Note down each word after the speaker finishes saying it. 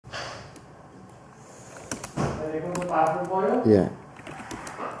Yeah.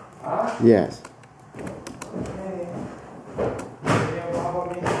 Yes.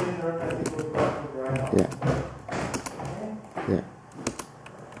 Yeah. Yeah.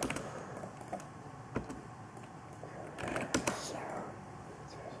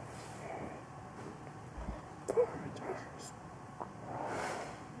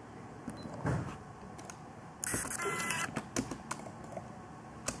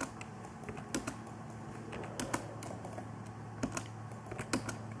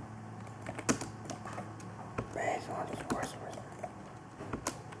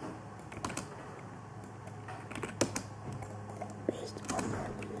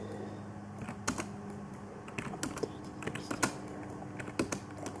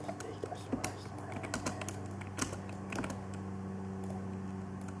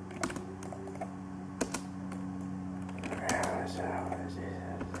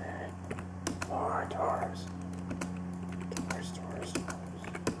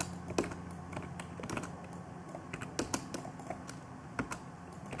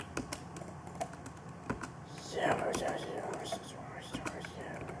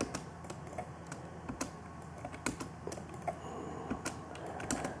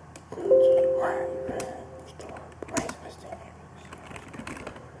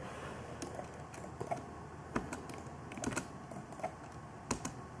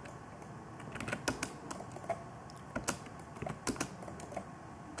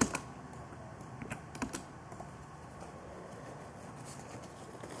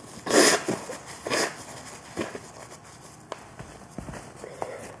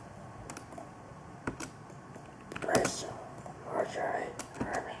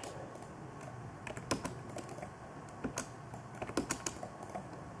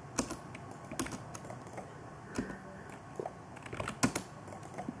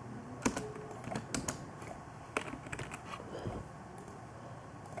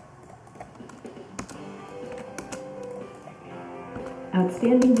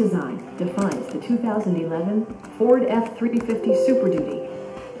 Outstanding design defines the 2011 Ford F-350 Super Duty.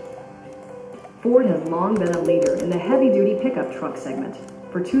 Ford has long been a leader in the heavy-duty pickup truck segment.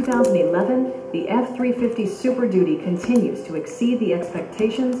 For 2011, the F-350 Super Duty continues to exceed the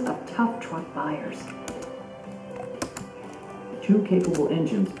expectations of tough truck buyers. Two capable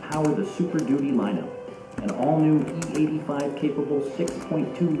engines power the Super Duty lineup. An all-new E85 capable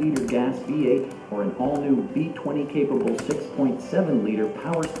 6.2-liter gas V8 or an all-new V20 capable 6.7-liter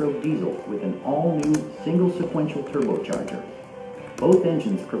Power Stroke diesel with an all-new single sequential turbocharger. Both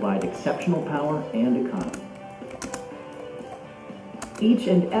engines provide exceptional power and economy. Each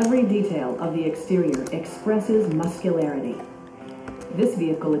and every detail of the exterior expresses muscularity. This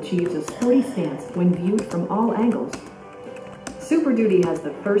vehicle achieves a sporty stance when viewed from all angles. Super Duty has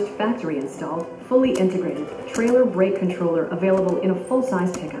the first factory-installed, fully integrated trailer brake controller available in a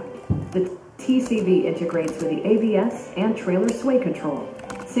full-size pickup. The TCV integrates with the ABS and trailer sway control,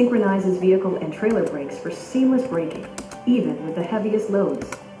 synchronizes vehicle and trailer brakes for seamless braking, even with the heaviest loads.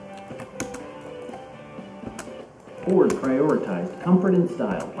 Ford prioritized comfort and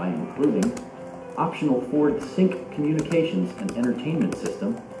style by including optional Ford Sync communications and entertainment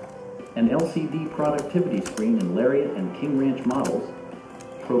system, an LCD productivity screen in Lariat and King Ranch models,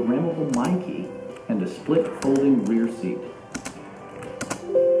 programmable MyKey, and a split folding rear seat.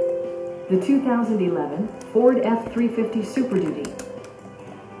 The 2011 Ford F-350 Super Duty.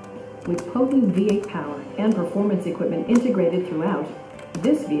 With potent V8 power and performance equipment integrated throughout,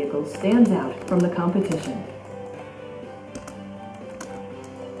 this vehicle stands out from the competition.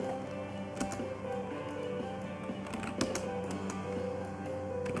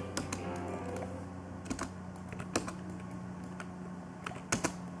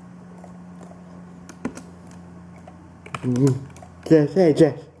 Hey,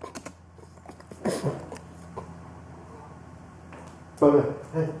 Jess.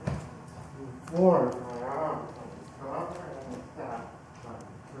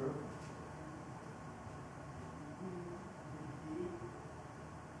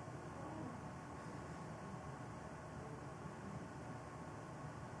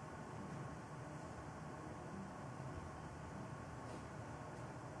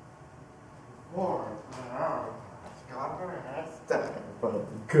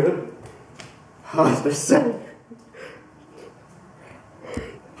 Good. 100%.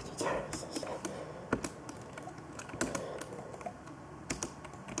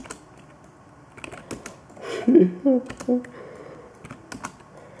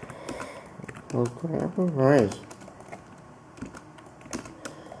 Programmable rice.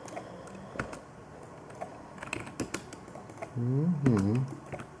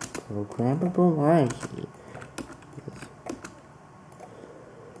 Programmable rice.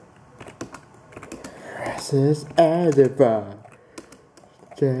 says edible.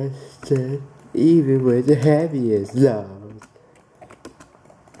 Just even with the heaviest loads.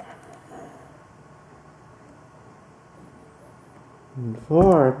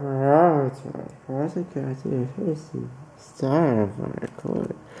 For prioritize, prosecuting star of our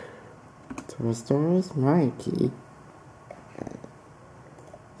court. To stores Mikey.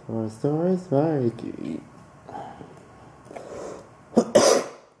 To stores Mikey.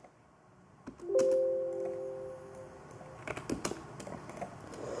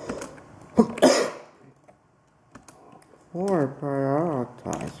 For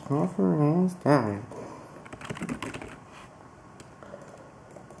prioritize conference time.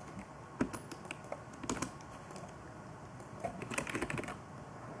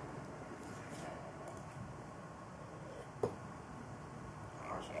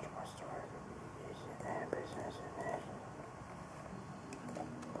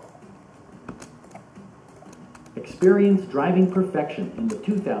 Experience driving perfection in the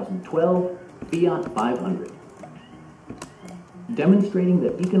 2012 Fiat 500. Demonstrating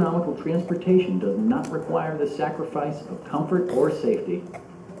that economical transportation does not require the sacrifice of comfort or safety.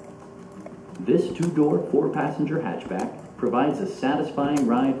 This two-door, four-passenger hatchback provides a satisfying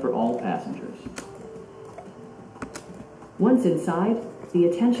ride for all passengers. Once inside, the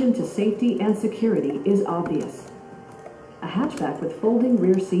attention to safety and security is obvious. A hatchback with folding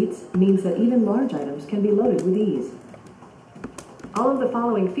rear seats means that even large items can be loaded with ease. All of the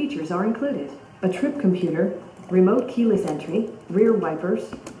following features are included: a trip computer, remote keyless entry, rear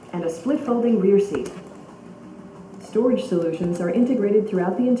wipers, and a split folding rear seat. Storage solutions are integrated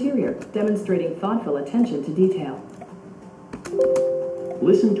throughout the interior, demonstrating thoughtful attention to detail.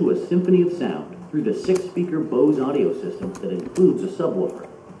 Listen to a symphony of sound through the 6-speaker Bose audio system that includes a subwoofer.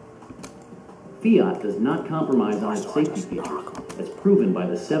 Fiat does not compromise on its safety features, as proven by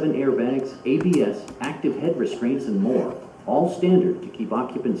the 7 airbags, ABS, active head restraints, and more, all standard to keep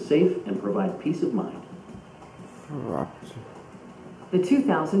occupants safe and provide peace of mind. The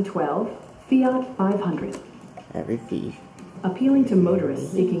 2012 Fiat 500. Every fee. Appealing to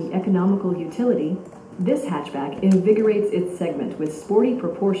motorists seeking economical utility, this hatchback invigorates its segment with sporty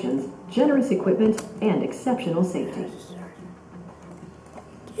proportions, generous equipment, and exceptional safety.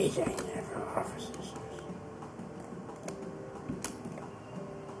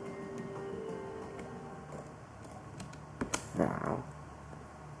 Wow.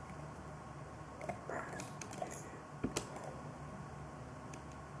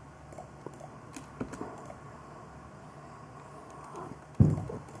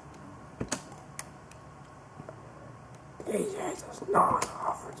 DJ does not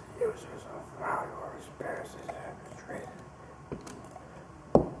offer to users of value or experiences administrated.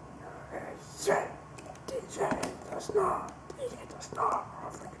 DJ does not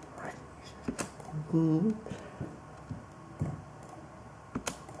offer to recognition.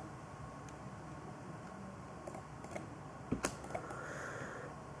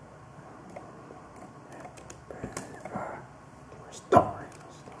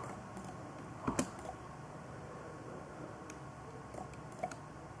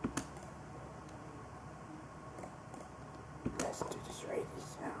 Listen to this radio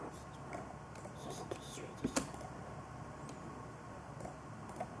sounds. Listen to this radio sounds.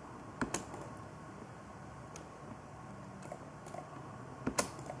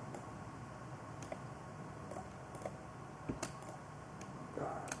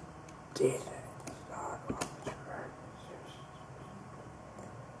 DJ does not offer to recognition.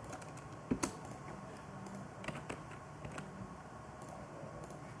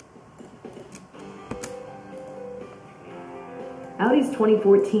 Audi's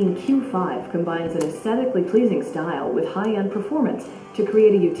 2014 Q5 combines an aesthetically pleasing style with high-end performance to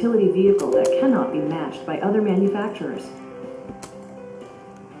create a utility vehicle that cannot be matched by other manufacturers.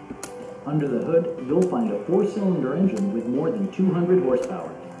 Under the hood, you'll find a 4-cylinder engine with more than 200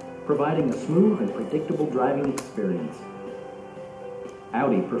 horsepower, providing a smooth and predictable driving experience.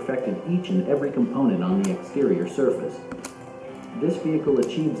 Audi perfected each and every component on the exterior surface. This vehicle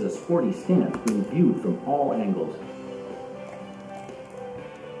achieves a sporty stance when viewed from all angles.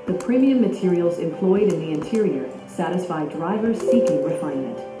 The premium materials employed in the interior satisfy drivers seeking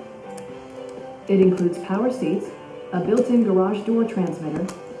refinement. It includes power seats, a built-in garage door transmitter,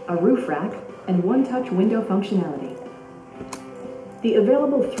 a roof rack, and one-touch window functionality. The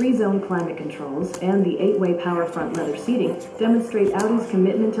available 3-zone climate controls and the 8-way power front leather seating demonstrate Audi's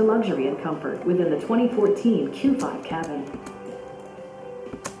commitment to luxury and comfort within the 2014 Q5 cabin.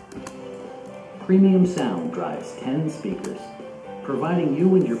 Premium sound drives 10 speakers, providing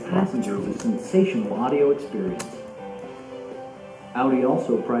you and your passengers a sensational audio experience. Audi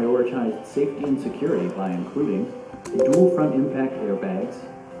also prioritized safety and security by including dual front impact airbags,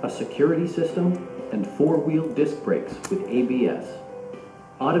 a security system, and four-wheel disc brakes with ABS.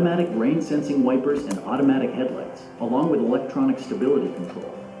 Automatic rain-sensing wipers and automatic headlights, along with electronic stability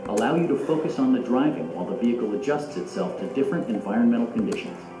control, allow you to focus on the driving while the vehicle adjusts itself to different environmental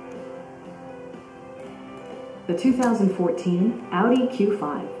conditions. The 2014 Audi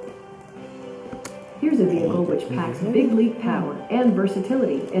Q5. Here's a vehicle which packs big leap power and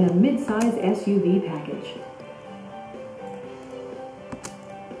versatility in a mid-size SUV package.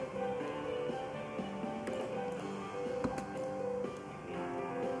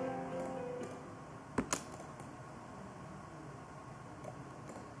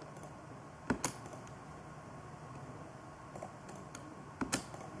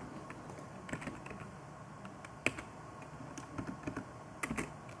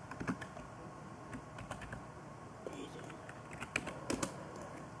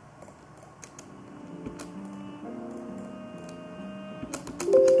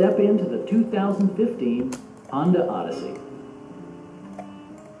 Step into the 2015 Honda Odyssey.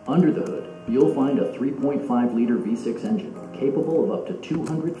 Under the hood, you'll find a 3.5-liter V6 engine capable of up to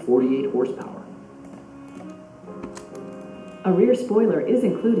 248 horsepower. A rear spoiler is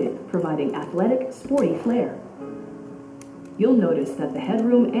included, providing athletic, sporty flair. You'll notice that the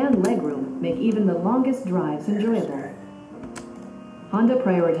headroom and legroom make even the longest drives enjoyable. Honda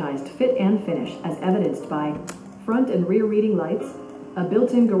prioritized fit and finish as evidenced by front and rear reading lights, a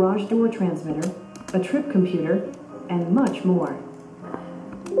built-in garage door transmitter, a trip computer, and much more.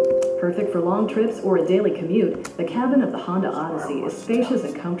 Perfect for long trips or a daily commute, the cabin of the Honda Odyssey is spacious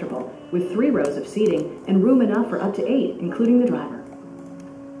and comfortable, with 3 rows of seating and room enough for up to 8, including the driver.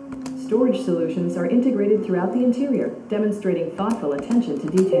 Storage solutions are integrated throughout the interior, demonstrating thoughtful attention to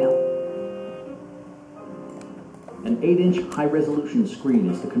detail. An 8-inch high-resolution screen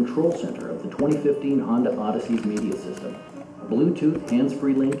is the control center of the 2015 Honda Odyssey's media system. Bluetooth,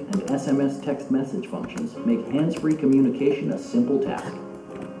 hands-free link, and SMS text message functions make hands-free communication a simple task.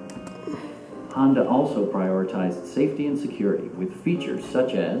 Honda also prioritized safety and security with features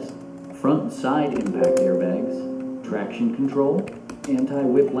such as front and side impact airbags, traction control,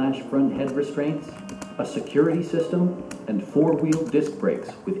 anti-whiplash front head restraints, a security system, and 4-wheel disc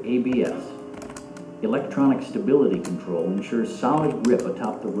brakes with ABS. Electronic stability control ensures solid grip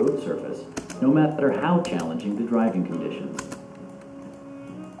atop the road surface, no matter how challenging the driving conditions.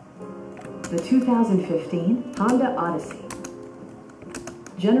 The 2015 Honda Odyssey.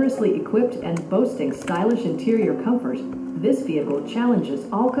 Generously equipped and boasting stylish interior comfort, this vehicle challenges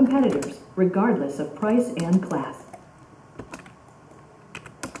all competitors, regardless of price and class.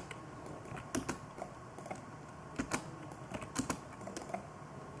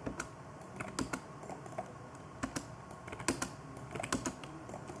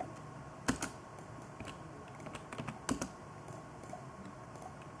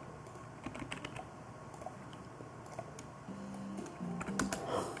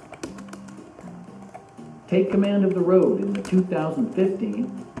 Take command of the road in the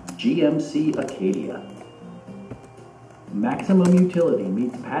 2015 GMC Acadia. Maximum utility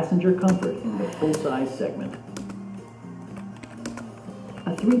meets passenger comfort in the full-size segment.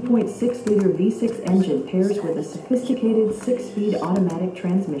 A 3.6-liter V6 engine pairs with a sophisticated 6-speed automatic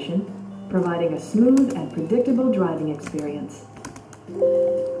transmission, providing a smooth and predictable driving experience.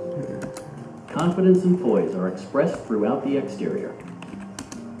 Confidence and poise are expressed throughout the exterior.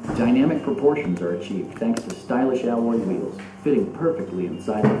 Dynamic proportions are achieved thanks to stylish alloy wheels, fitting perfectly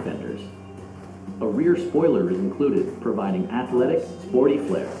inside the fenders. A rear spoiler is included, providing athletic, sporty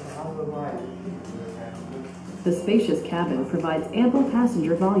flair. The spacious cabin provides ample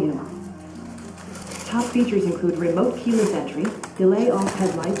passenger volume. Top features include remote keyless entry, delay-off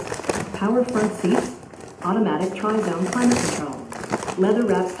headlights, power front seats, automatic tri-zone climate control,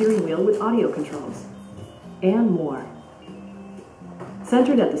 leather-wrapped steering wheel with audio controls, and more.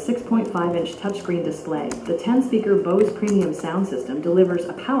 Centered at the 6.5-inch touchscreen display, the 10-speaker Bose premium sound system delivers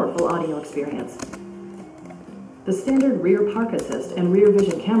a powerful audio experience. The standard rear park assist and rear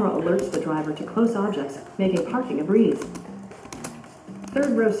vision camera alerts the driver to close objects, making parking a breeze.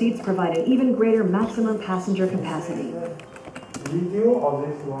 Third-row seats provide an even greater maximum passenger capacity.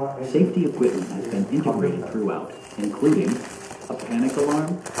 Safety equipment has been integrated throughout, including a panic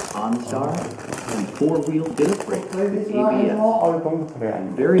alarm, OnStar, and 4-wheel disc brakes with ABS.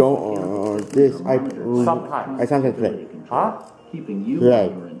 I sometimes play. Huh? Keeping you Yeah.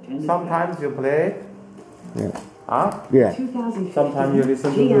 on your intended Sometimes you play. Yeah. Huh? Yeah. 2015 Sometimes you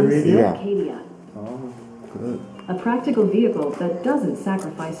listen to the GMC radio. Yeah. Acadia. Oh. Good. A practical vehicle that doesn't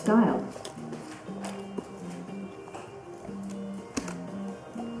sacrifice style.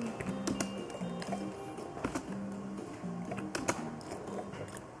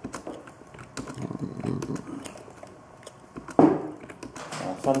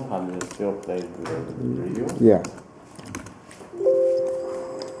 합선판을 still played with the radio? Yeah.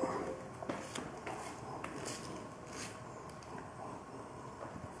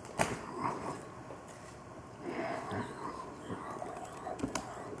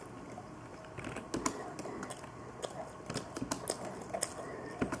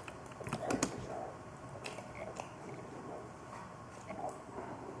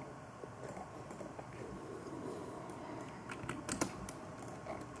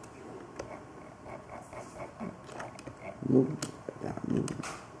 Move. Yeah,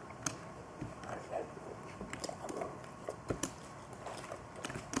 move.